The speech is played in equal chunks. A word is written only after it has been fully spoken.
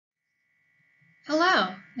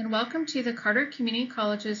Hello, and welcome to the Carteret Community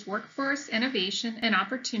College's Workforce Innovation and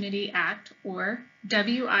Opportunity Act, or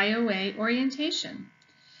WIOA, orientation.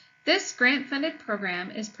 This grant-funded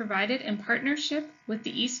program is provided in partnership with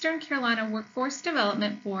the Eastern Carolina Workforce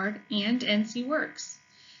Development Board and NC Works.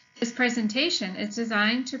 This presentation is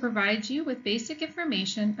designed to provide you with basic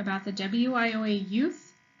information about the WIOA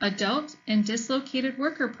youth, adult, and dislocated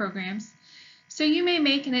worker programs, so you may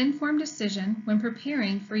make an informed decision when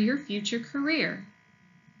preparing for your future career.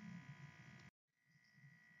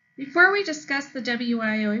 Before we discuss the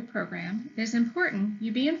WIOA program, it is important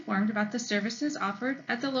you be informed about the services offered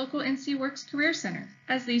at the local NC Works Career Center,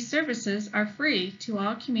 as these services are free to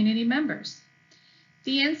all community members.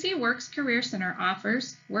 The NC Works Career Center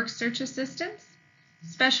offers work search assistance,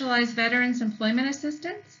 specialized veterans employment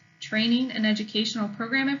assistance, training and educational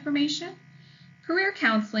program information, career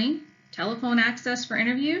counseling, telephone access for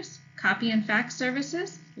interviews, copy and fax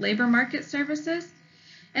services, labor market services,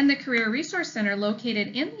 and the Career Resource Center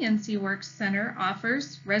located in the NC Works Center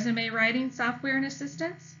offers resume writing software and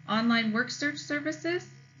assistance, online work search services,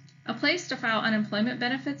 a place to file unemployment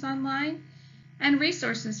benefits online, and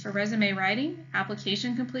resources for resume writing,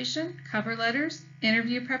 application completion, cover letters,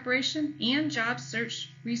 interview preparation, and job search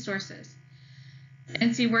resources. The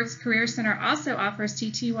NC Works Career Center also offers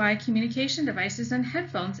TTY communication devices and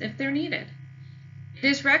headphones if they're needed. It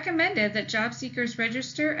is recommended that job seekers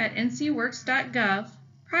register at ncworks.gov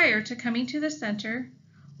prior to coming to the center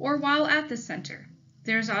or while at the center.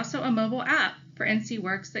 There is also a mobile app for NC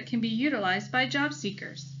Works that can be utilized by job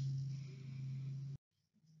seekers.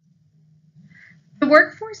 The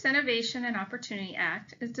Workforce Innovation and Opportunity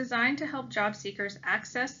Act is designed to help job seekers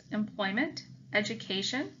access employment,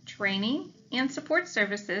 education, training, and support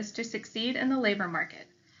services to succeed in the labor market.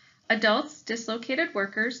 Adults, dislocated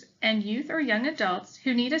workers, and youth or young adults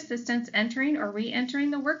who need assistance entering or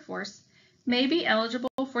re-entering the workforce may be eligible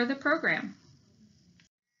for the program.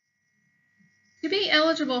 To be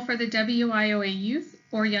eligible for the WIOA Youth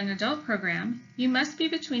or Young Adult Program, you must be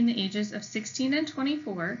between the ages of 16 and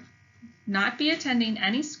 24, not be attending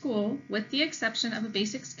any school with the exception of a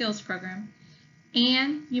basic skills program,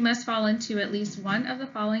 and you must fall into at least one of the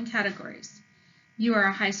following categories. You are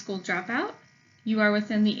a high school dropout, you are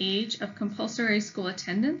within the age of compulsory school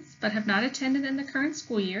attendance but have not attended in the current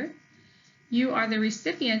school year, you are the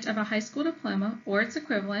recipient of a high school diploma or its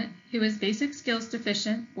equivalent who is basic skills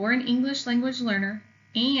deficient or an English language learner,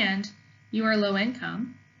 and you are low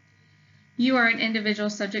income. You are an individual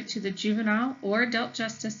subject to the juvenile or adult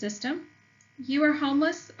justice system. You are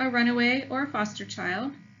homeless, a runaway, or a foster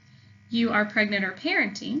child. You are pregnant or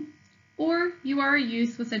parenting, or you are a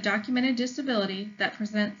youth with a documented disability that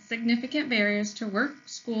presents significant barriers to work,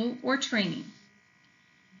 school, or training.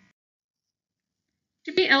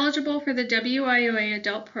 To be eligible for the WIOA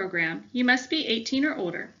Adult Program, you must be 18 or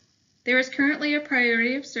older. There is currently a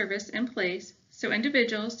priority of service in place, so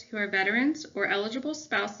individuals who are veterans or eligible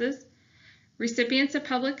spouses, recipients of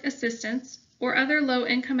public assistance, or other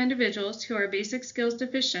low-income individuals who are basic skills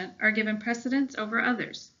deficient are given precedence over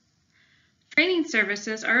others. Training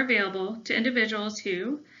services are available to individuals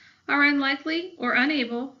who are unlikely or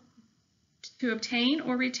unable to obtain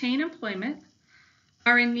or retain employment,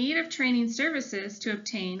 are in need of training services to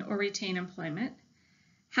obtain or retain employment,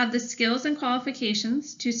 have the skills and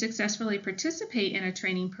qualifications to successfully participate in a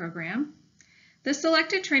training program. The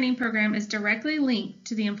selected training program is directly linked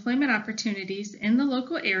to the employment opportunities in the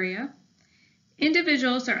local area.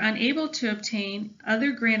 Individuals are unable to obtain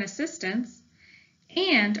other grant assistance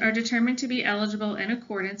and are determined to be eligible in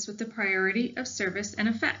accordance with the priority of service in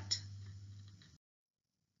effect.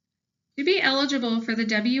 To be eligible for the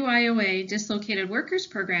WIOA Dislocated Workers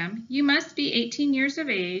Program, you must be 18 years of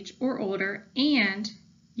age or older and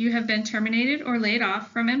you have been terminated or laid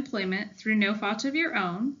off from employment through no fault of your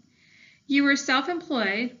own. You were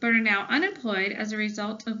self-employed but are now unemployed as a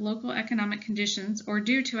result of local economic conditions or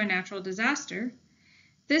due to a natural disaster.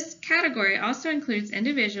 This category also includes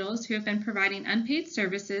individuals who have been providing unpaid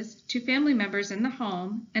services to family members in the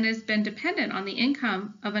home and has been dependent on the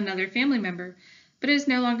income of another family member, but is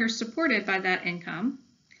no longer supported by that income.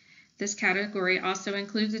 This category also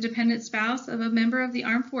includes a dependent spouse of a member of the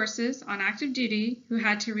armed forces on active duty who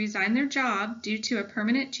had to resign their job due to a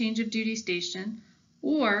permanent change of duty station,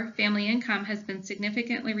 or family income has been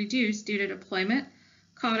significantly reduced due to deployment,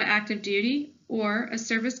 call to active duty, or a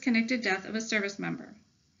service-connected death of a service member.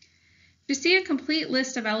 To see a complete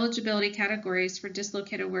list of eligibility categories for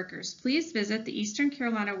dislocated workers, please visit the Eastern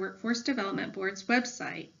Carolina Workforce Development Board's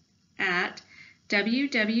website at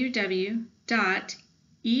www.ecwdb.org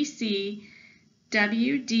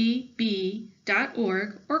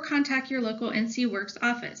or contact your local NC Works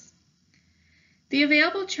office. The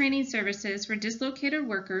available training services for dislocated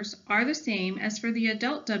workers are the same as for the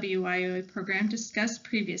adult WIOA program discussed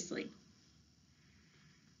previously.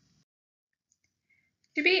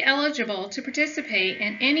 To be eligible to participate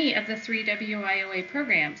in any of the 3 WIOA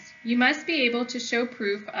programs, you must be able to show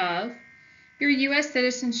proof of your U.S.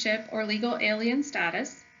 citizenship or legal alien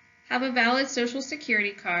status, have a valid Social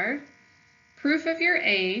Security card, proof of your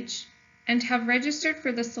age, and have registered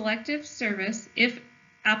for the selective service if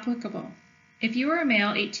applicable. If you are a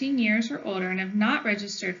male 18 years or older and have not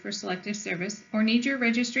registered for selective service or need your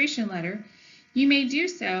registration letter, you may do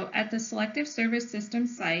so at the Selective Service System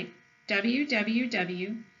site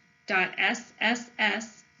www.sss.gov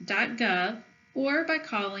or by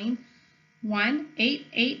calling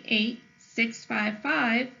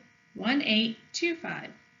 1-888-655-1825.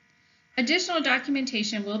 Additional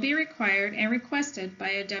documentation will be required and requested by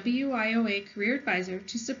a WIOA career advisor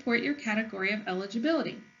to support your category of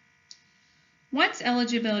eligibility. Once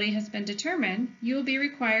eligibility has been determined, you will be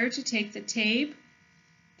required to take the TABE,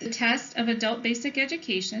 the test of adult basic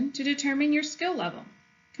education, to determine your skill level,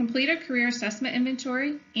 complete a career assessment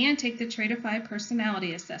inventory, and take the Tradeify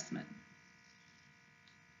personality assessment.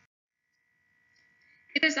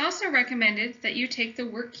 It is also recommended that you take the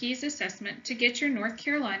Work Keys assessment to get your North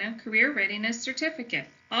Carolina Career Readiness Certificate,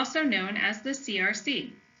 also known as the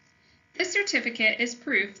CRC. This certificate is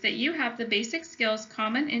proof that you have the basic skills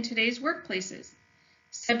common in today's workplaces.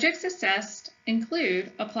 Subjects assessed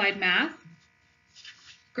include applied math,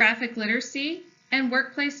 graphic literacy, and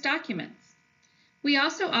workplace documents. We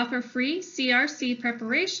also offer free CRC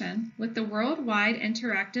preparation with the Worldwide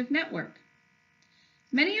Interactive Network.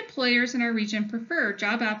 Many employers in our region prefer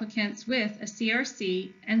job applicants with a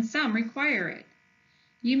CRC, and some require it.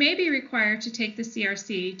 You may be required to take the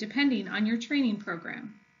CRC depending on your training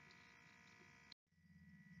program.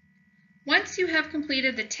 Once you have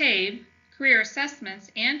completed the TABE, career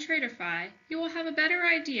assessments, and Tradeify, you will have a better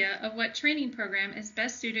idea of what training program is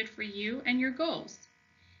best suited for you and your goals.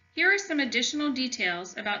 Here are some additional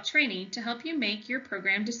details about training to help you make your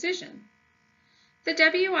program decision. The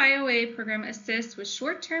WIOA program assists with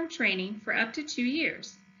short-term training for up to 2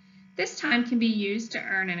 years. This time can be used to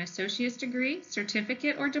earn an associate's degree,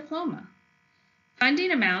 certificate, or diploma.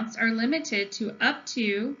 Funding amounts are limited to up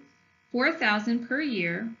to $4,000 per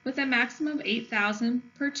year with a maximum of $8,000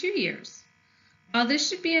 per 2 years. While this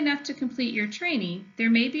should be enough to complete your training, there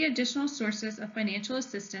may be additional sources of financial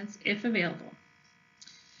assistance if available.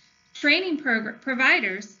 Training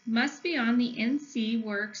providers must be on the NC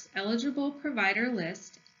Works eligible provider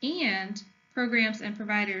list, and programs and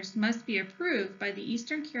providers must be approved by the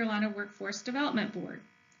Eastern Carolina Workforce Development Board.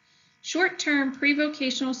 Short-term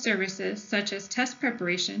pre-vocational services such as test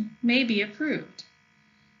preparation may be approved.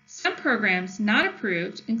 Some programs not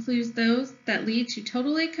approved include those that lead to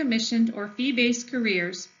totally commissioned or fee-based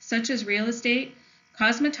careers such as real estate,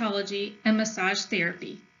 cosmetology, and massage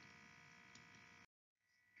therapy.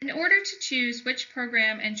 In order to choose which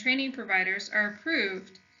program and training providers are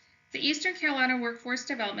approved, the Eastern Carolina Workforce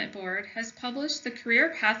Development Board has published the Career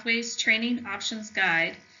Pathways Training Options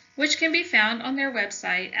Guide, which can be found on their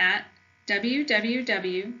website at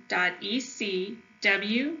www.ecwdb.org,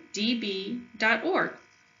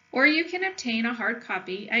 or you can obtain a hard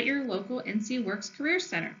copy at your local NC Works Career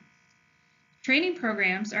Center. Training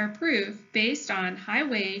programs are approved based on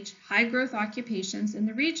high-wage, high-growth occupations in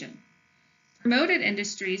the region. Promoted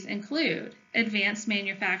industries include advanced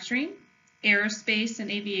manufacturing, aerospace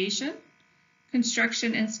and aviation,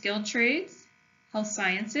 construction and skilled trades, health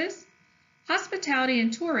sciences, hospitality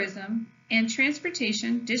and tourism, and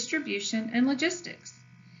transportation, distribution, and logistics.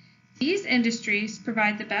 These industries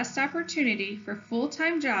provide the best opportunity for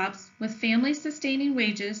full-time jobs with family-sustaining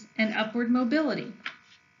wages and upward mobility.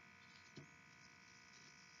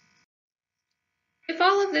 If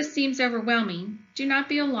all of this seems overwhelming, do not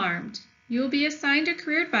be alarmed. You will be assigned a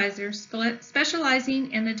career advisor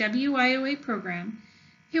specializing in the WIOA program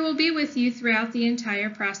who will be with you throughout the entire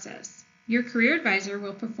process. Your career advisor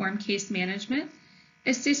will perform case management,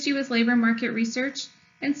 assist you with labor market research,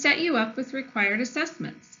 and set you up with required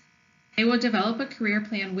assessments. They will develop a career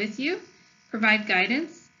plan with you, provide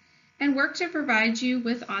guidance, and work to provide you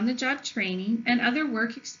with on-the-job training and other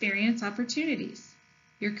work experience opportunities.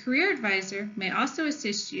 Your career advisor may also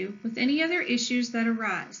assist you with any other issues that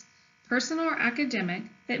arise, personal or academic,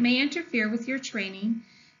 that may interfere with your training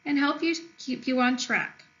and help you keep you on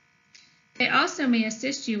track. They also may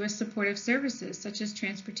assist you with supportive services such as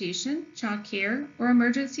transportation, child care, or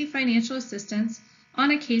emergency financial assistance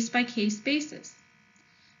on a case-by-case basis.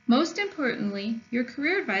 Most importantly, your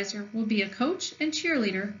career advisor will be a coach and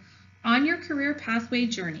cheerleader on your career pathway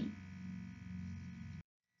journey.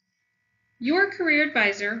 Your career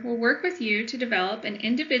advisor will work with you to develop an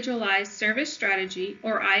individualized service strategy,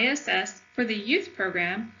 or ISS, for the youth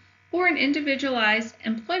program, or an individualized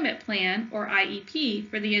employment plan, or IEP,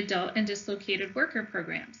 for the adult and dislocated worker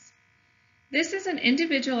programs. This is an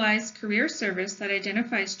individualized career service that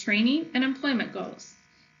identifies training and employment goals.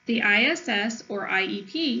 The ISS, or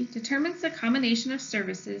IEP, determines the combination of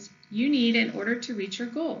services you need in order to reach your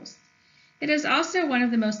goals. It is also one of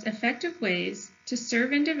the most effective ways to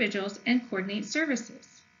serve individuals and coordinate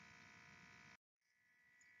services.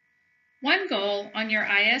 One goal on your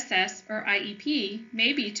ISS or IEP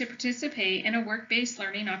may be to participate in a work-based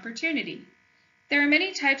learning opportunity. There are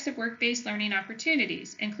many types of work-based learning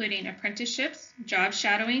opportunities, including apprenticeships, job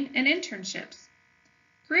shadowing, and internships.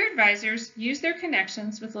 Career advisors use their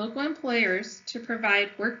connections with local employers to provide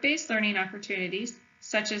work-based learning opportunities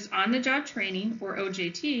such as on-the-job training, or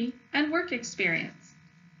OJT, and work experience.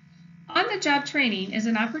 On-the-job training is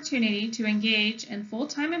an opportunity to engage in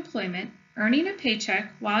full-time employment, earning a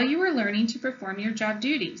paycheck while you are learning to perform your job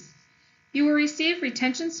duties. You will receive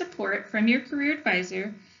retention support from your career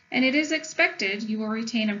advisor, and it is expected you will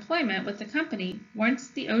retain employment with the company once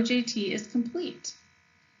the OJT is complete.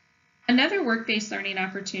 Another work-based learning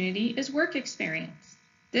opportunity is work experience.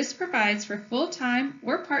 This provides for full-time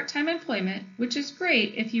or part-time employment, which is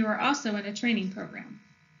great if you are also in a training program.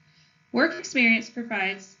 Work experience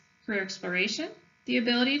provides career exploration, the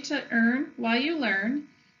ability to earn while you learn,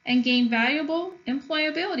 and gain valuable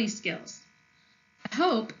employability skills. The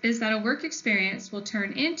hope is that a work experience will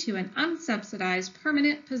turn into an unsubsidized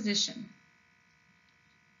permanent position.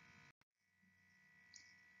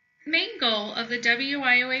 The main goal of the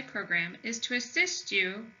WIOA program is to assist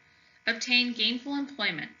you obtain gainful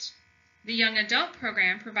employment. The Young Adult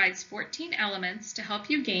program provides 14 elements to help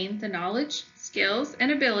you gain the knowledge, skills,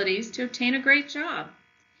 and abilities to obtain a great job.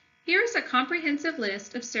 Here is a comprehensive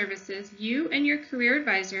list of services you and your career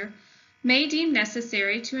advisor may deem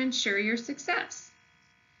necessary to ensure your success.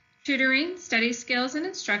 Tutoring, study skills and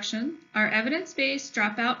instruction are evidence-based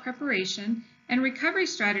dropout preparation and recovery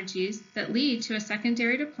strategies that lead to a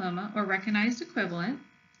secondary diploma or recognized equivalent.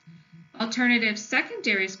 Alternative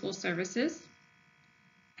secondary school services,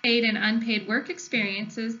 paid and unpaid work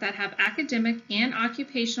experiences that have academic and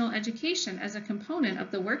occupational education as a component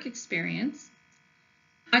of the work experience,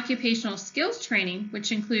 occupational skills training,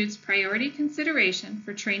 which includes priority consideration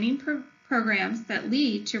for training programs that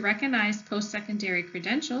lead to recognized post-secondary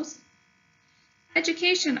credentials,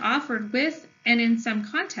 education offered with and in some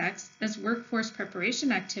contexts as workforce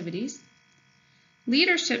preparation activities,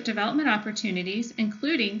 leadership development opportunities,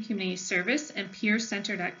 including community service and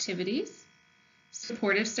peer-centered activities,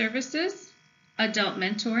 supportive services, adult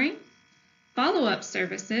mentoring, follow-up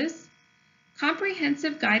services,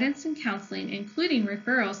 comprehensive guidance and counseling, including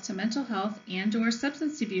referrals to mental health and/or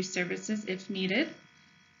substance abuse services if needed,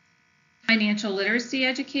 financial literacy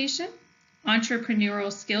education,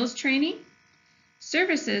 entrepreneurial skills training,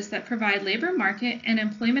 services that provide labor market and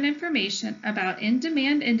employment information about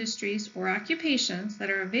in-demand industries or occupations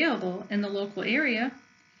that are available in the local area,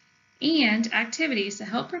 and activities to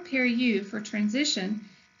help prepare you for transition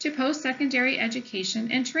to post-secondary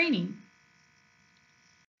education and training.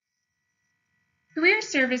 Career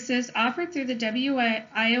services offered through the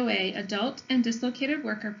WIOA Adult and Dislocated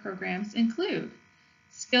Worker programs include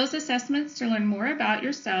skills assessments to learn more about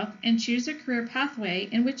yourself and choose a career pathway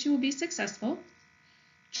in which you will be successful,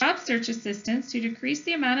 job search assistance to decrease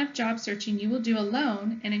the amount of job searching you will do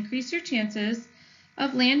alone and increase your chances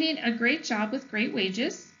of landing a great job with great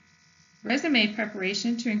wages, resume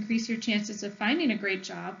preparation to increase your chances of finding a great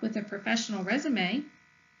job with a professional resume,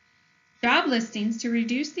 job listings to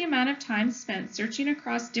reduce the amount of time spent searching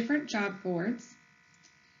across different job boards,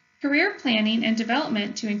 career planning and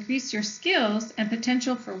development to increase your skills and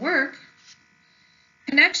potential for work,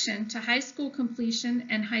 connection to high school completion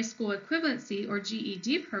and high school equivalency or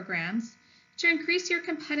GED programs to increase your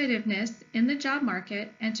competitiveness in the job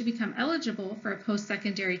market and to become eligible for a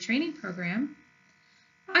post-secondary training program,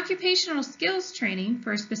 occupational skills training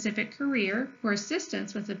for a specific career for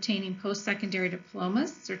assistance with obtaining post-secondary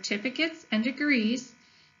diplomas, certificates, and degrees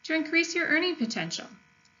to increase your earning potential,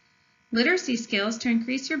 literacy skills to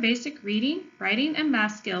increase your basic reading, writing, and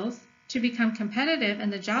math skills to become competitive in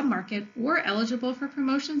the job market or eligible for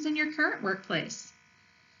promotions in your current workplace.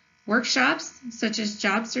 Workshops such as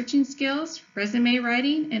job searching skills, resume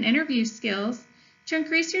writing, and interview skills to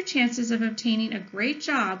increase your chances of obtaining a great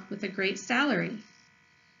job with a great salary.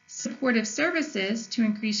 Supportive services to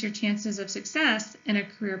increase your chances of success in a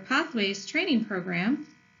career pathways training program.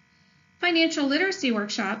 Financial literacy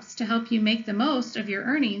workshops to help you make the most of your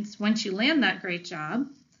earnings once you land that great job.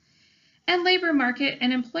 and labor market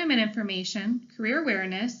and employment information, career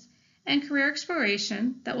awareness, and career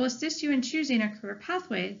exploration that will assist you in choosing a career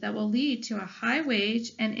pathway that will lead to a high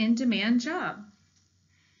wage and in-demand job.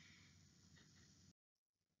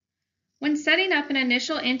 When setting up an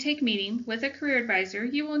initial intake meeting with a career advisor,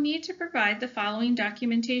 you will need to provide the following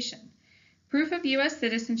documentation: proof of U.S.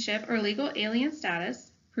 citizenship or legal alien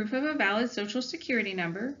status, proof of a valid Social Security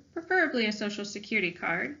number, preferably a Social Security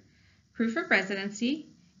card, proof of residency,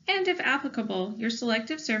 and if applicable, your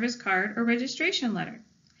selective service card or registration letter.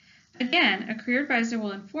 Again, a career advisor will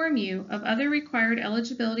inform you of other required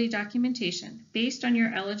eligibility documentation based on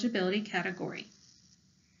your eligibility category.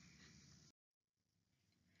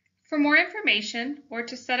 For more information or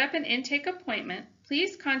to set up an intake appointment,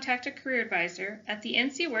 please contact a career advisor at the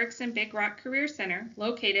NC Works in Big Rock Career Center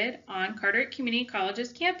located on Carteret Community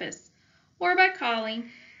College's campus, or by calling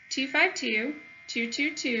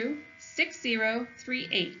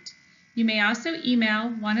 252-222-6038. You may also email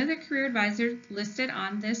one of the career advisors listed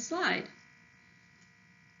on this slide.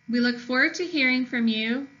 We look forward to hearing from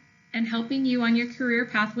you and helping you on your career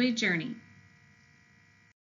pathway journey.